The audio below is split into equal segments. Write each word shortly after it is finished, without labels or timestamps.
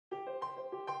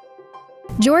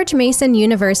George Mason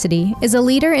University is a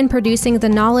leader in producing the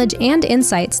knowledge and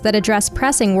insights that address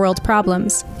pressing world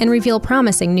problems and reveal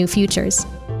promising new futures.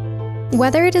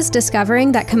 Whether it is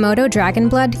discovering that Komodo dragon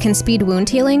blood can speed wound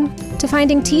healing, to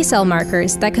finding T-cell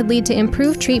markers that could lead to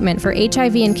improved treatment for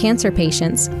HIV and cancer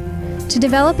patients, to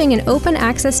developing an open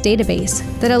access database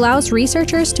that allows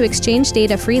researchers to exchange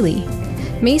data freely,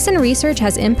 Mason research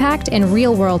has impact and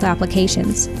real-world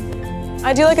applications.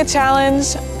 I do like a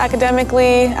challenge,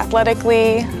 academically,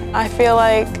 athletically. I feel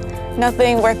like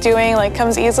nothing worth doing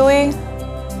comes easily.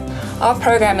 Our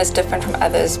program is different from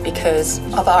others because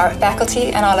of our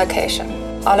faculty and our location.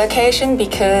 Our location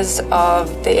because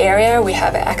of the area, we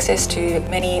have access to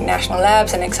many national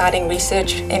labs and exciting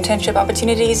research internship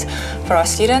opportunities for our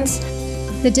students.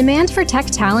 The demand for tech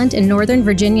talent in Northern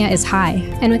Virginia is high,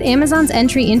 and with Amazon's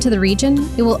entry into the region,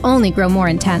 it will only grow more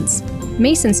intense.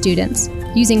 Mason students,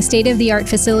 using state-of-the-art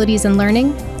facilities and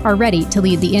learning, are ready to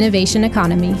lead the innovation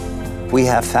economy. We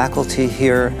have faculty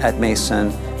here at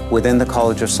Mason within the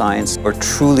College of Science who are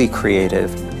truly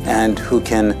creative and who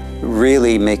can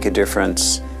really make a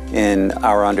difference in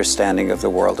our understanding of the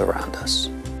world around us.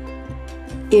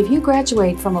 If you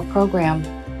graduate from a program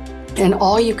and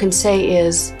all you can say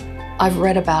is, I've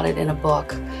read about it in a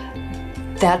book,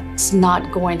 that's not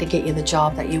going to get you the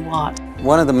job that you want.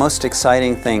 One of the most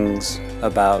exciting things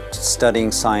about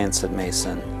studying science at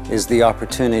Mason is the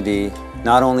opportunity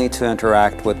not only to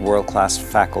interact with world-class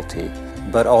faculty,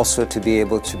 but also to be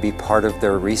able to be part of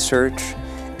their research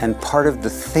and part of the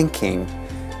thinking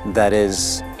that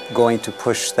is going to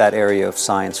push that area of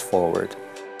science forward.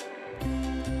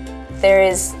 There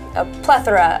is a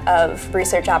plethora of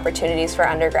research opportunities for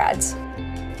undergrads.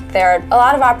 There are a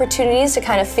lot of opportunities to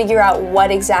kind of figure out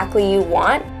what exactly you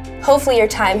want. Hopefully your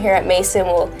time here at Mason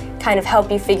will kind of help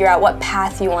you figure out what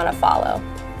path you want to follow.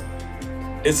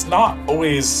 It's not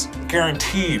always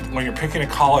guaranteed when you're picking a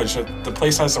college that the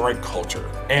place has the right culture.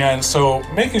 And so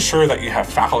making sure that you have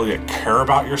faculty that care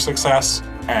about your success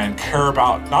and care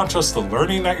about not just the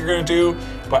learning that you're going to do,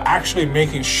 but actually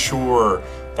making sure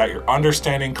that you're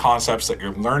understanding concepts, that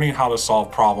you're learning how to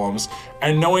solve problems,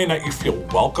 and knowing that you feel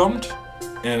welcomed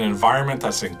in an environment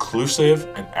that's inclusive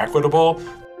and equitable.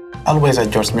 Always, as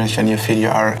George mentioned, you feel you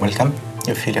are welcome,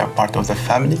 you feel you are part of the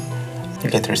family, you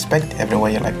get respect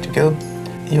everywhere you like to go.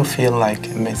 You feel like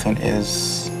Mason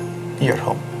is your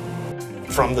home.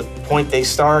 From the point they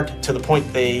start to the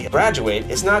point they graduate,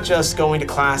 it's not just going to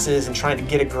classes and trying to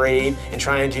get a grade and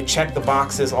trying to check the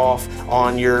boxes off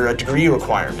on your degree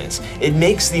requirements. It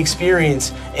makes the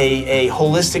experience a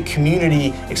holistic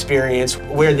community experience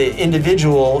where the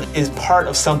individual is part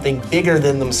of something bigger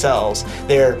than themselves.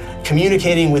 They're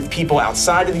communicating with people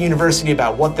outside of the university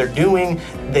about what they're doing.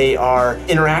 They are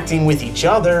interacting with each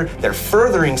other. They're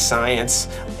furthering science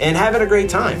and having a great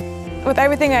time. With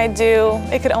everything I do,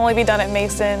 it could only be done at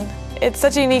Mason. It's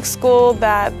such a unique school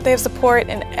that they have support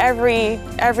in every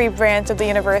branch of the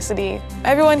university.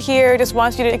 Everyone here just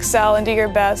wants you to excel and do your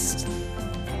best.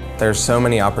 There's so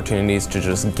many opportunities to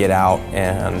just get out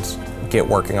and get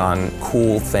working on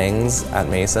cool things at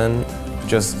Mason.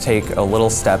 Just take a little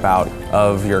step out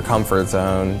of your comfort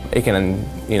zone. It can,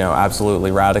 absolutely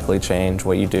radically change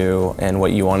what you do and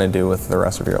what you want to do with the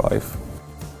rest of your life.